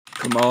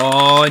Come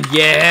on,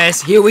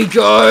 yes, here we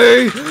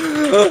go!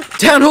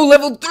 Town Hall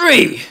level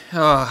 3!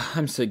 Oh,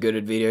 I'm so good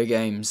at video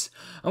games.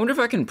 I wonder if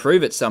I can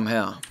prove it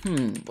somehow.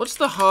 What's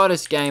the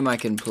hardest game I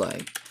can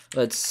play?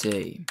 Let's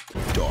see.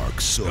 Dark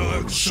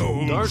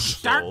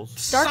Souls. Dark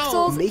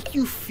Souls Make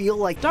you feel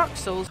like Dark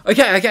Souls.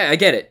 Okay, I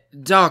get it.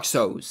 Dark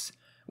Souls.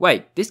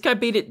 Wait, this guy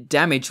beat it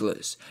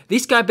damageless.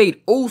 This guy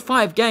beat all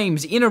 5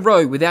 games in a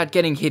row without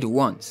getting hit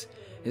once.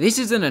 This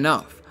isn't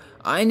enough.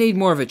 I need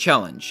more of a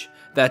challenge.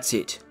 That's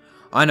it.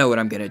 I know what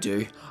I'm gonna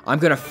do. I'm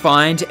gonna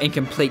find and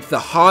complete the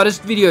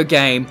hardest video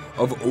game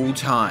of all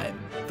time.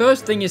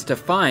 First thing is to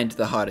find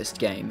the hardest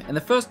game, and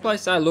the first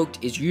place I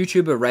looked is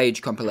YouTuber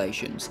Rage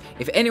compilations.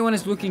 If anyone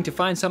is looking to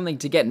find something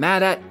to get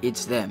mad at,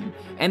 it's them.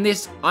 And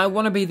this I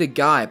Wanna Be the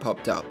Guy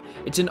popped up.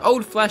 It's an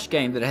old Flash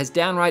game that has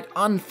downright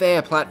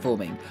unfair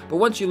platforming, but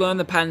once you learn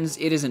the patterns,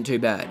 it isn't too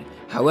bad.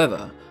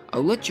 However,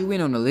 I'll let you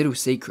in on a little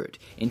secret.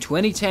 In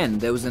 2010,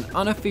 there was an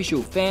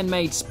unofficial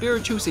fan-made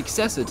spiritual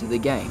successor to the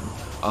game,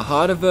 a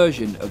harder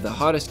version of the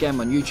hardest game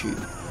on YouTube,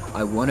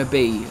 I Wanna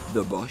Be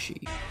the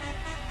Boshi.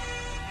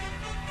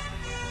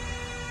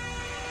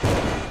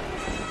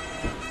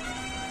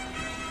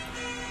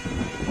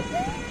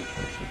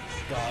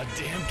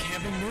 Goddamn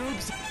camping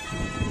noobs.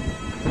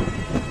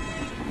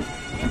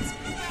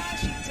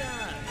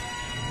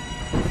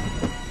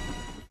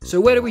 So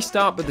where do we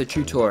start with the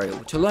tutorial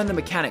to learn the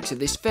mechanics of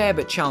this fair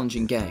but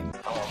challenging game?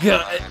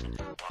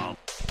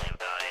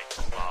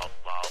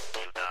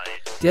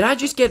 Did I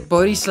just get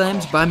body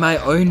slammed by my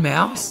own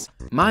mouse?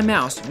 My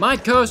mouse, my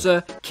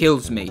cursor,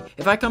 kills me.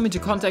 If I come into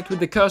contact with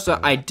the cursor,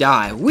 I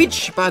die,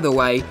 which, by the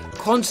way,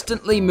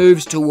 constantly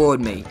moves toward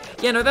me.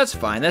 Yeah, no, that's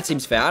fine, that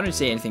seems fair, I don't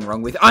see anything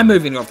wrong with it. I'm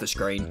moving off the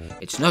screen.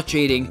 It's not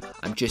cheating,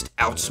 I'm just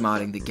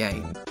outsmarting the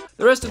game.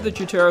 The rest of the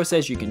tutorial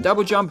says you can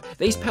double jump,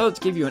 these pellets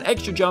give you an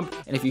extra jump,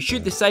 and if you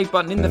shoot the save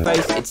button in the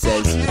face, it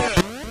says,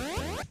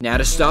 now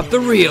to start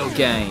the real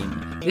game.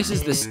 This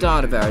is the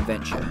start of our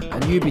adventure, a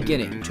new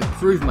beginning to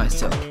prove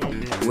myself.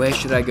 Where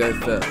should I go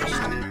first?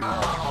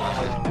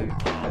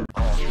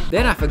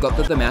 Then I forgot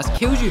that the mouse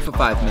kills you for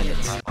 5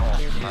 minutes.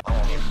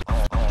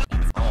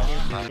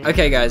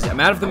 Okay guys, I'm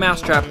out of the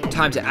mousetrap,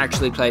 time to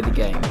actually play the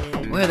game.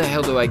 Where the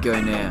hell do I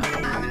go now?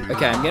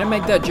 Okay, I'm gonna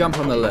make that jump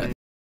on the left.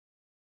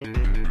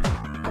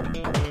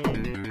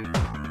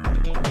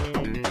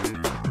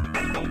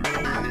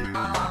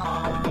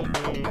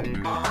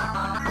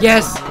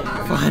 Yes!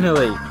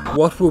 Finally!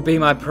 What will be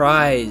my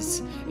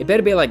prize? It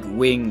better be like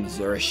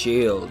wings, or a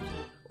shield,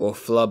 or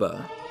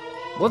flubber.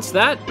 What's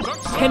that?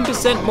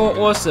 10% more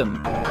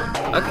awesome.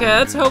 Okay,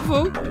 that's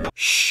helpful.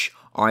 Shh!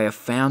 I have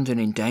found an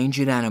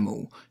endangered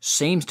animal.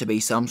 Seems to be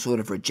some sort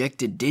of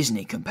rejected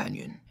Disney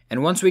companion.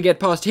 And once we get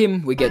past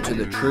him, we get to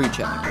the true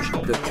challenge,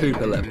 the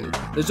Cooper level.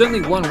 There's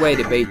only one way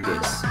to beat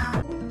this.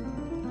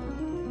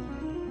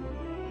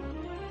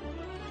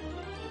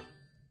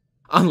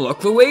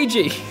 Unlock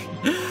Luigi!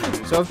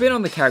 So I've been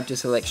on the character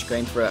select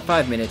screen for about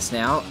 5 minutes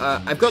now.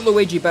 I've got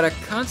Luigi, but I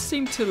can't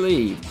seem to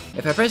leave.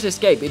 If I press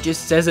escape, it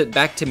just says it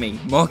back to me,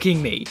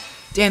 mocking me.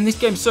 Damn, this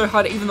game's so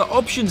hard, even the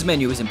options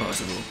menu is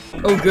impossible.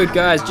 Oh good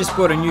guys, just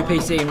bought a new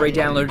PC and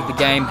re-downloaded the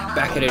game,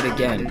 back at it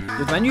again.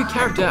 With my new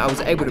character, I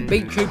was able to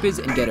beat Coopers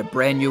and get a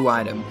brand new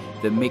item,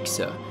 the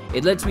mixer.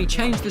 It lets me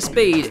change the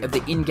speed of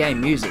the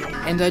in-game music.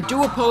 And I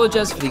do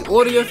apologize for the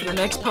audio for the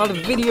next part of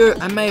the video,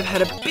 I may have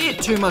had a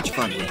bit too much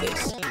fun with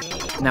this.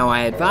 Now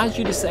I advise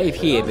you to save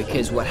here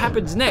because what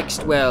happens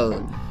next,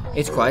 well,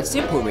 it's quite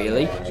simple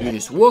really. You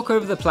just walk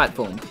over the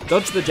platform,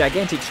 dodge the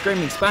gigantic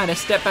screaming spider,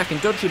 step back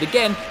and dodge it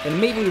again, then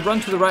immediately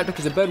run to the right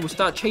because a bird will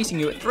start chasing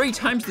you at 3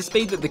 times the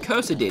speed that the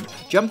cursor did.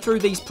 Jump through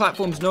these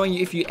platforms knowing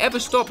if you ever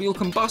stop you'll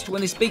combust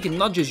when this beacon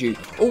nudges you,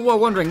 all while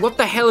wondering what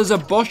the hell is a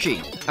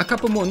Boshi? A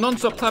couple more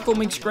non-stop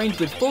platforming screens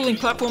with falling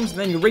platforms and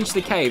then you reach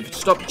the cave.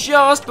 Stop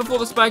just before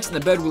the spikes and the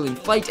bird will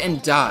inflate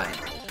and die.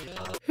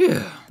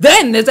 Phew.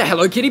 Then there's a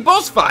Hello Kitty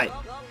boss fight!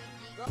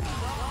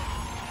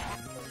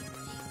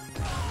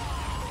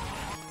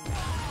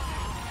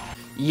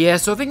 Yeah,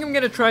 so I think I'm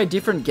going to try a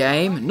different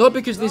game, not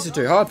because this is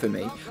too hard for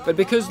me, but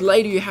because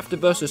later you have to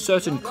verse a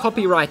certain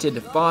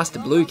copyrighted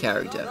fast blue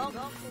character.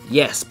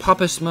 Yes,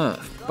 Papa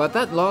Smurf. But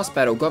that last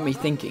battle got me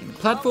thinking,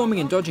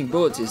 platforming and dodging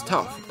bullets is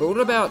tough, but what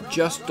about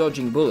just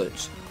dodging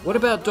bullets? What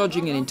about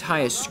dodging an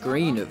entire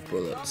screen of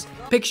bullets?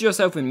 Picture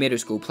yourself in middle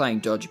school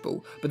playing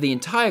dodgeball, but the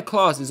entire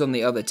class is on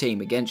the other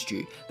team against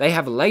you. They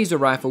have laser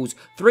rifles,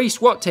 3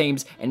 SWAT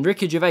teams, and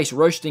Ricky Gervais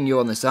roasting you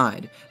on the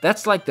side.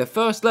 That's like the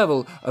first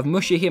level of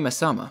Mushihima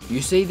Summer.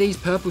 You see these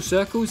purple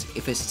circles?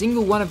 If a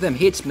single one of them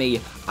hits me,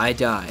 I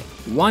die.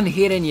 1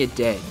 hit and you're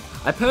dead.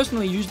 I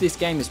personally use this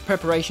game as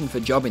preparation for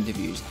job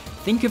interviews.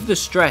 Think of the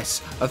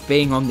stress of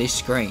being on this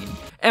screen.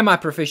 Am I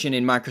proficient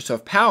in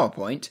Microsoft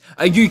PowerPoint?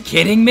 Are you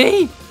kidding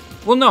me?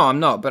 Well, no, I'm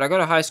not, but I got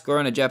a high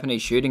score in a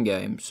Japanese shooting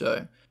game,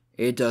 so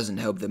it doesn't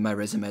help that my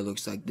resume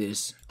looks like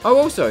this. Oh,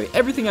 also,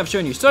 everything I've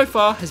shown you so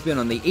far has been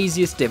on the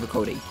easiest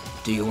difficulty.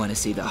 Do you want to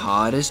see the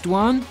hardest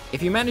one?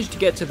 If you manage to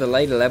get to the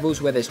later levels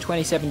where there's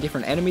 27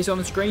 different enemies on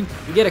the screen,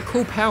 you get a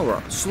cool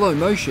power-up, slow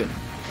motion,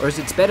 or as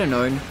it's better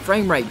known,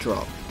 frame rate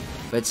drop.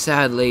 But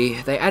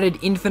sadly, they added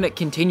infinite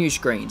continue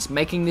screens,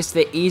 making this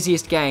the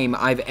easiest game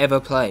I've ever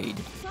played.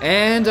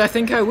 And I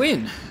think I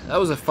win. That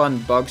was a fun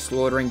bug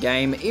slaughtering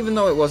game, even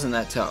though it wasn't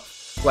that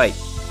tough. Wait,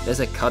 there's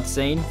a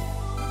cutscene?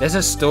 There's a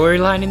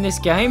storyline in this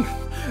game?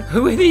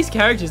 Who are these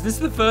characters? This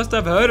is the first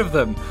I've heard of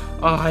them.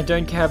 Oh, I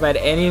don't care about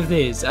any of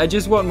this. I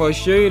just want more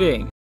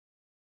shooting.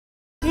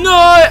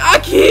 No,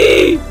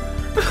 Aki!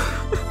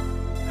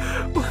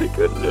 Why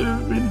couldn't it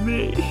have been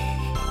me?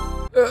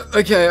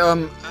 Okay,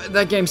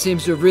 that game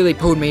seems to have really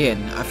pulled me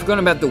in. I've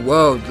forgotten about the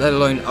world, let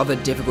alone other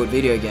difficult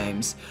video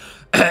games.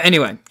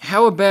 Anyway,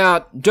 how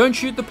about Don't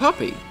Shoot the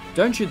Puppy?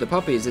 Don't Shoot the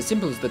Puppy is as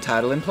simple as the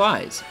title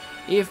implies.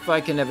 If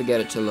I can never get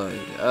it to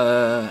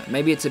load.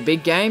 Maybe it's a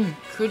big game?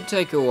 Could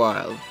take a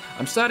while.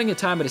 I'm starting a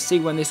timer to see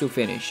when this will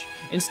finish.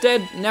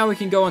 Instead, now we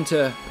can go on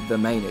to the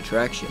main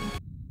attraction.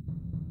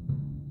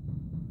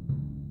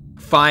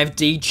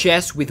 5D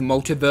chess with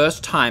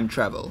multiverse time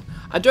travel.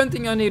 I don't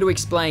think I need to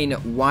explain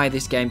why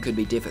this game could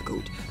be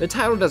difficult. The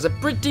title does a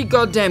pretty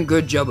goddamn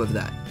good job of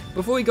that.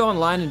 Before we go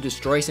online and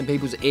destroy some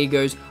people's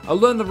egos, I'll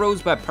learn the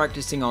rules by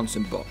practicing on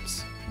some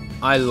bots.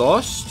 I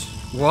lost?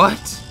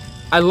 What?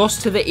 I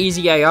lost to the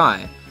easy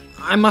AI.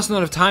 I must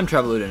not have time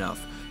traveled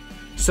enough.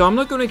 So I'm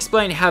not going to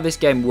explain how this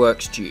game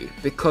works to you,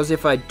 because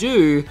if I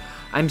do,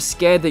 I'm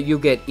scared that you'll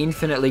get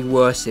infinitely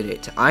worse at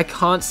it. I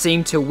can't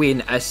seem to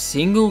win a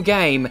single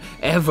game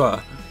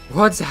ever.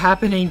 What's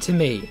happening to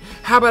me?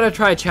 How about I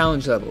try a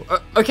challenge level?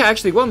 Okay, I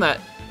actually won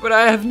that, but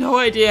I have no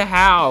idea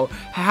how.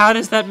 How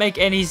does that make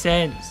any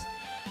sense?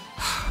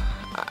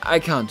 I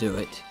can't do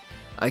it.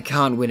 I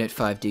can't win at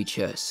 5D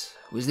chess.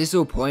 Was this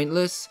all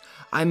pointless?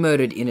 I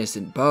murdered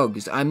innocent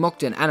bugs. I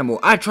mocked an animal.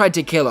 I tried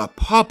to kill a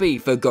poppy,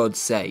 for God's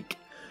sake.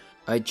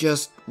 I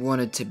just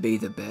wanted to be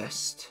the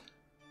best.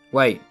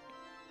 Wait,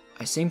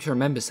 I seem to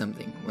remember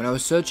something. When I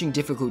was searching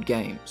difficult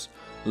games,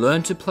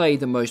 learn to play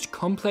the most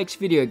complex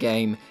video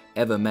game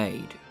ever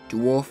made,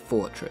 Dwarf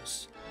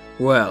Fortress.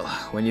 Well,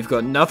 when you've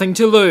got nothing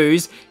to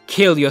lose,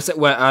 kill yourself.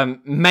 Well,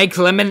 make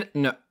lemon.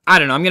 No, I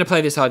don't know. I'm gonna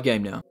play this hard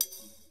game now.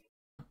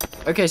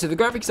 Okay, so the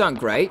graphics aren't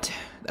great.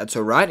 That's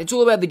alright. It's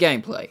all about the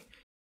gameplay.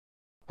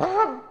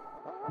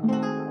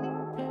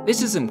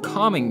 This is some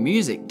calming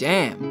music,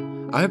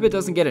 damn. I hope it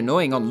doesn't get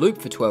annoying on loop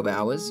for 12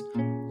 hours.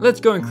 Let's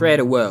go and create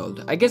a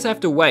world. I guess I have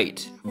to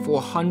wait for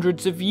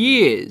hundreds of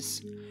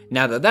years.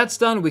 Now that that's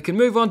done, we can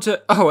move on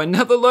to, oh,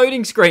 another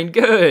loading screen,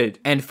 good.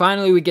 And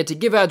finally we get to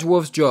give our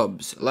dwarves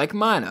jobs, like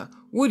miner,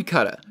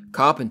 woodcutter,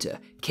 carpenter,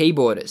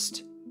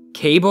 keyboardist.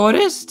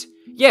 Keyboardist?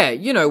 Yeah,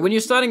 you know, when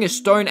you're starting a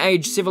Stone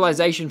Age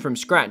civilization from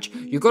scratch,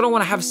 you gotta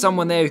wanna have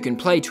someone there who can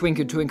play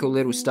Twinkle Twinkle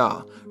Little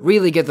Star.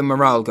 Really get the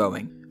morale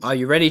going. Are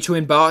you ready to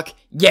embark?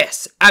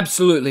 Yes,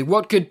 absolutely.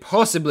 What could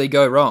possibly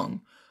go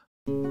wrong?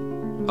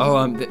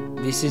 Oh,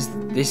 this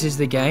is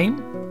the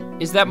game?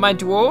 Is that my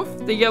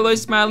dwarf? The yellow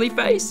smiley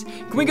face?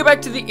 Can we go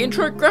back to the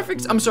intro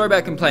graphics? I'm sorry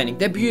about complaining.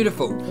 They're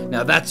beautiful.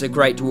 Now that's a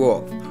great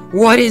dwarf.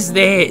 What is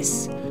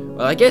this?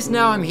 Well, I guess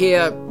now I'm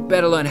here,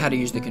 better learn how to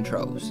use the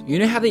controls. You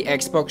know how the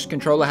Xbox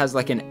controller has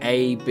like an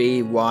A,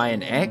 B, Y,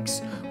 and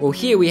X? Well,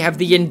 here we have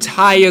the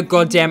entire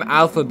goddamn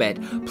alphabet,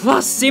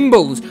 plus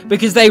symbols,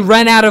 because they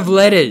ran out of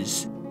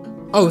letters.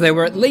 Oh, they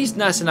were at least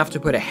nice enough to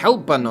put a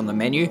help button on the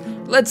menu.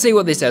 Let's see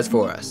what this has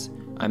for us.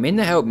 I'm in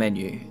the help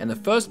menu, and the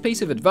first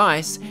piece of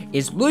advice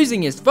is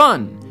losing is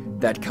fun.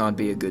 That can't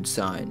be a good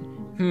sign.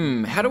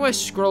 How do I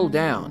scroll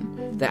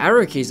down? The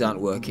arrow keys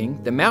aren't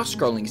working, the mouse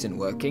scrolling isn't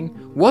working.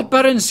 What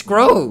button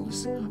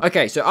scrolls?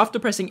 Okay, so after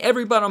pressing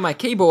every button on my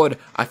keyboard,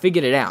 I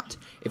figured it out.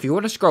 If you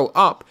want to scroll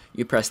up,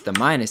 you press the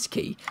minus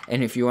key,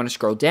 and if you want to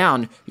scroll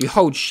down, you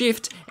hold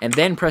shift and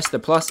then press the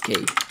plus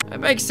key. That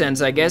makes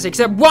sense, I guess,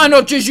 except why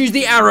not just use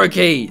the arrow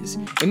keys?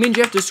 It means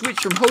you have to switch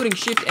from holding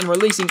shift and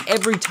releasing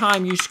every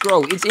time you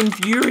scroll. It's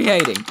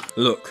infuriating.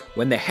 Look,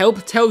 when the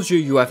help tells you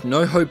you have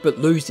no hope but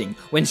losing,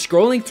 when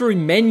scrolling through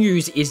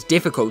menus is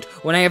difficult,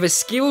 when I have a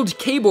skilled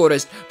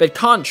keyboardist but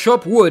can't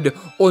chop wood,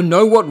 or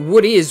know what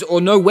wood is,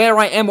 or know where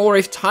I am, or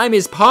if time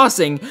is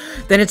passing,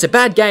 then it's a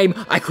bad game.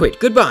 I quit.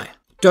 Goodbye.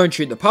 Don't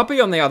Shoot the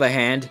Puppy, on the other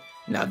hand,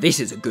 now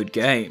this is a good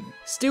game.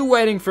 Still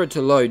waiting for it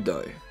to load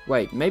though.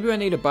 Wait, maybe I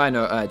need to buy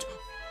no ads.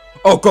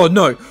 Oh god,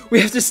 no!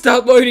 We have to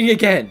start loading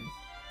again!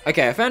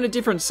 Okay, I found a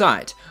different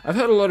site. I've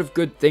heard a lot of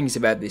good things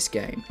about this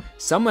game.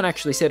 Someone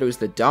actually said it was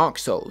the Dark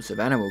Souls of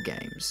animal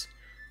games.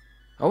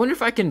 I wonder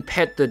if I can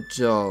pet the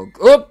dog.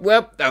 Oh,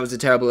 well, that was a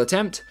terrible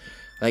attempt.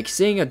 Like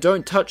seeing a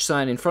don't touch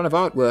sign in front of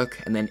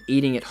artwork and then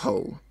eating it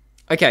whole.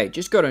 Okay,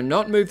 just gotta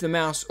not move the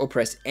mouse or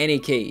press any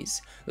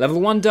keys. Level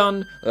 1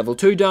 done, level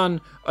 2 done.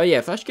 Oh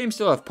yeah, Flash games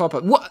still have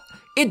pop-up. What?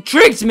 It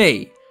tricked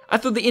me! I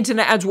thought the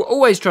internet ads were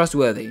always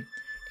trustworthy.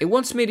 It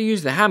wants me to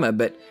use the hammer,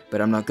 but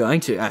I'm not going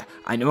to.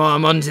 I know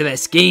I'm onto their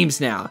schemes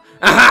now.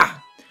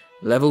 Aha!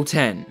 Level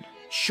 10.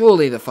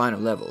 Surely the final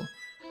level.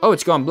 Oh,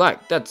 it's gone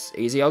black. That's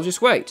easy, I'll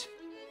just wait.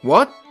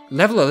 What?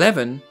 Level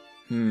 11?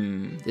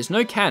 There's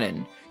no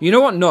cannon. You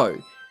know what?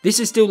 No. This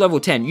is still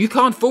level 10. You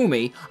can't fool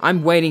me.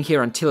 I'm waiting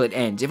here until it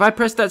ends. If I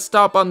press that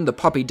start button, the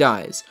puppy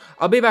dies.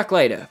 I'll be back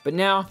later, but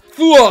now...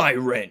 Fly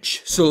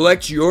wrench!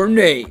 Select your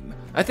name.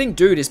 I think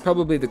Dude is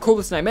probably the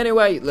coolest name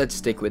anyway, let's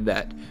stick with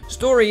that.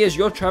 Story is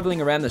you're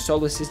traveling around the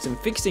solar system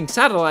fixing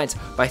satellites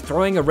by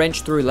throwing a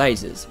wrench through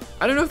lasers.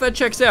 I don't know if that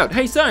checks out.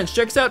 Hey science,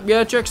 checks out?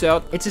 Yeah, checks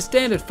out. It's a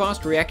standard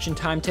fast reaction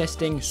time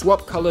testing,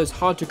 swap colors,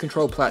 hard to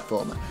control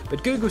platformer,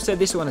 but Google said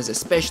this one is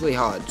especially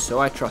hard, so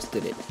I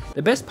trusted it.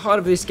 The best part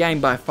of this game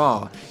by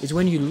far is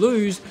when you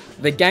lose,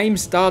 the game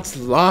starts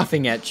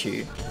laughing at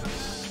you.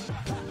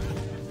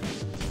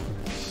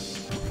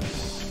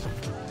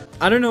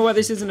 I don't know why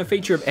this isn't a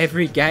feature of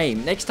every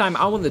game. Next time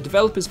I want the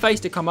developer's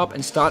face to come up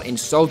and start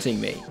insulting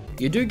me.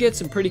 You do get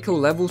some pretty cool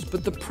levels,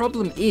 but the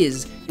problem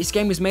is, this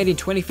game was made in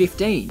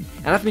 2015,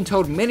 and I've been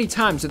told many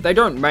times that they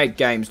don't make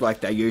games like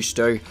they used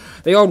to.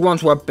 The old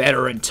ones were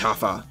better and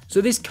tougher.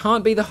 So this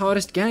can't be the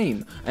hardest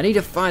game. I need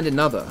to find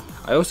another.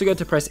 I also got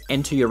to press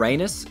Enter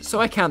Uranus, so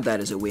I count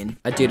that as a win.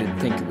 I didn't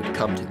think it would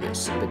come to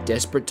this, but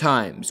desperate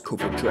times call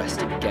for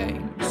drastic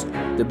games.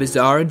 The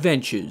Bizarre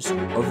Adventures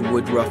of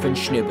Woodruff and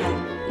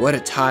Schnibble. What a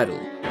title,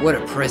 what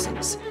a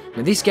presence.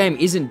 Now this game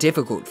isn't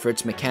difficult for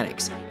its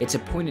mechanics, it's a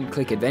point and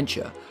click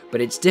adventure, but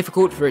it's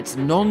difficult for its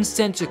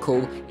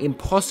nonsensical,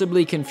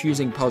 impossibly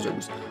confusing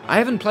puzzles. I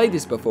haven't played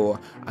this before,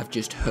 I've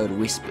just heard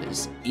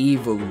whispers,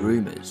 evil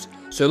rumors.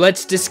 So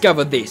let's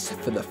discover this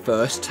for the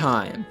first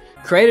time.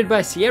 Created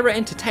by Sierra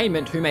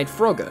Entertainment, who made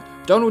Frogger,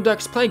 Donald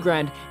Duck's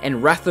Playground,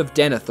 and Wrath of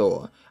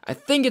Denethor. I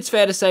think it's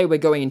fair to say we're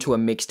going into a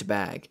mixed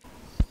bag.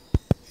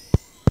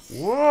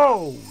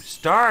 Whoa,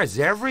 stars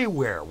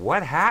everywhere.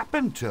 What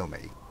happened to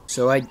me?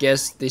 So I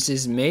guess this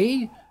is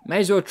me? May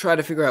as well try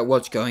to figure out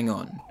what's going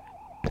on.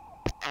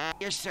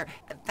 Yes, sir.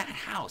 That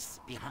house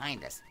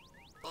behind us,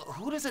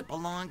 who does it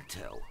belong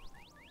to?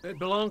 It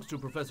belongs to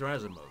Professor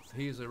Azimuth.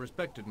 He's a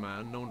respected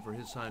man known for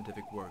his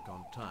scientific work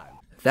on time.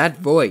 That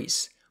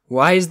voice.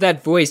 Why is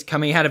that voice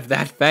coming out of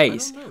that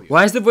face?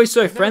 Why is the voice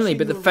so friendly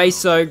but the face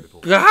so...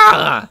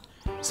 Gah!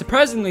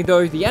 Surprisingly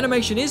though, the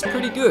animation is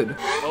pretty good.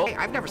 Hey,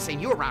 I've never seen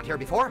you around here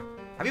before.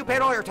 Have you paid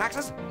all your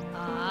taxes?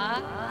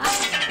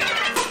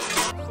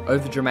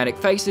 Overdramatic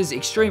faces,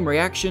 extreme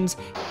reactions.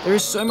 There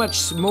is so much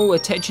small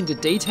attention to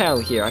detail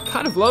here. I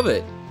kind of love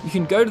it. You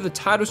can go to the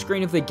title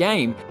screen of the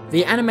game.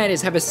 The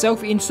animators have a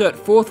self-insert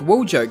fourth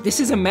wall joke. This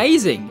is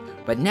amazing.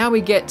 But now we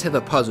get to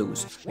the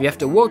puzzles. You have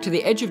to walk to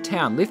the edge of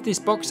town, lift this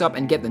box up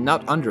and get the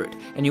nut under it.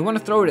 And you want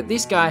to throw it at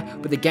this guy,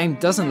 but the game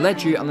doesn't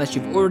let you unless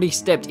you've already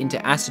stepped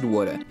into acid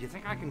water. You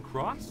think I can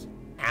cross?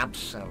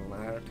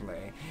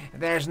 Absolutely.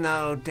 There's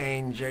no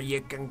danger.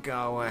 You can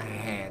go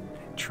ahead.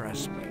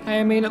 Trust me.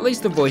 I mean, at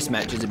least the voice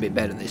match is a bit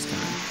better this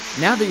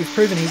time. Now that you've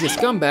proven he's a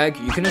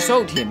scumbag, you can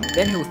assault him.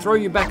 Then he'll throw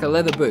you back a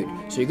leather boot.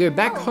 So you go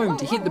back home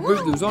to hit the boot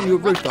that was on your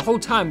roof the whole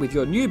time with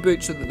your new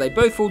boot so that they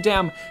both fall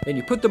down. Then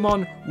you put them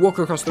on, walk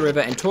across the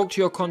river and talk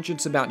to your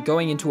conscience about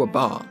going into a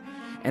bar.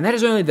 And that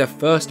is only the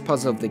first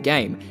puzzle of the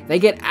game. They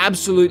get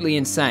absolutely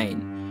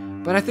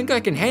insane. But I think I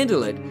can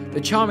handle it.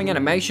 The charming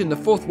animation, the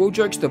fourth wall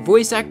jokes, the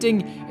voice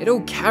acting, it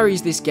all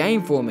carries this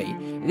game for me.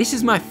 This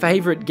is my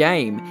favorite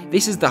game.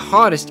 This is the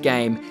hardest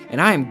game,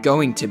 and I am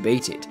going to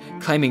beat it,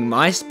 claiming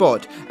my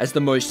spot as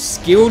the most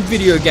skilled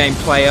video game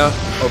player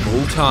of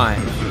all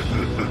time.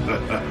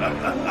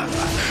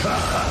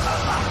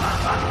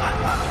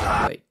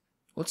 Wait,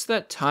 what's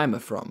that timer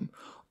from?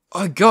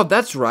 Oh god,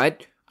 that's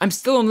right. I'm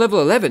still on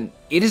level 11.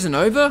 It isn't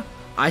over?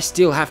 I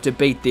still have to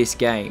beat this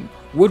game.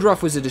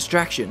 Woodruff was a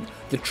distraction.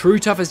 The true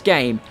toughest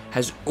game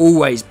has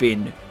always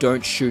been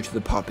Don't Shoot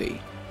the Puppy.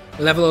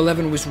 Level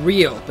 11 was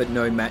real, but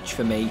no match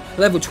for me.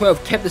 Level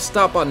 12 kept the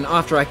start button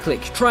after I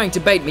clicked, trying to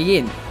bait me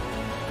in.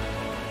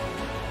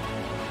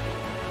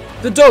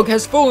 The dog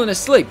has fallen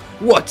asleep.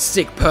 What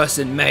sick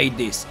person made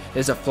this?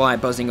 There's a fly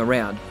buzzing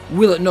around.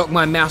 Will it knock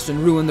my mouse and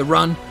ruin the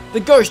run? The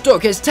ghost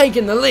dog has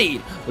taken the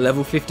lead.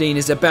 Level 15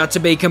 is about to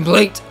be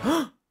complete.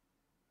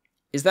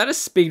 Is that a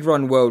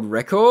speedrun world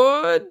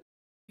record?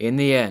 In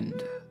the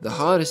end, the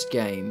hardest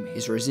game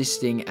is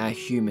resisting our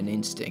human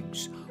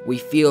instincts. We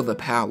feel the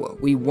power.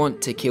 We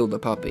want to kill the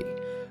puppy.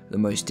 The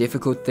most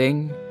difficult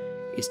thing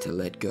is to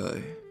let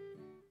go.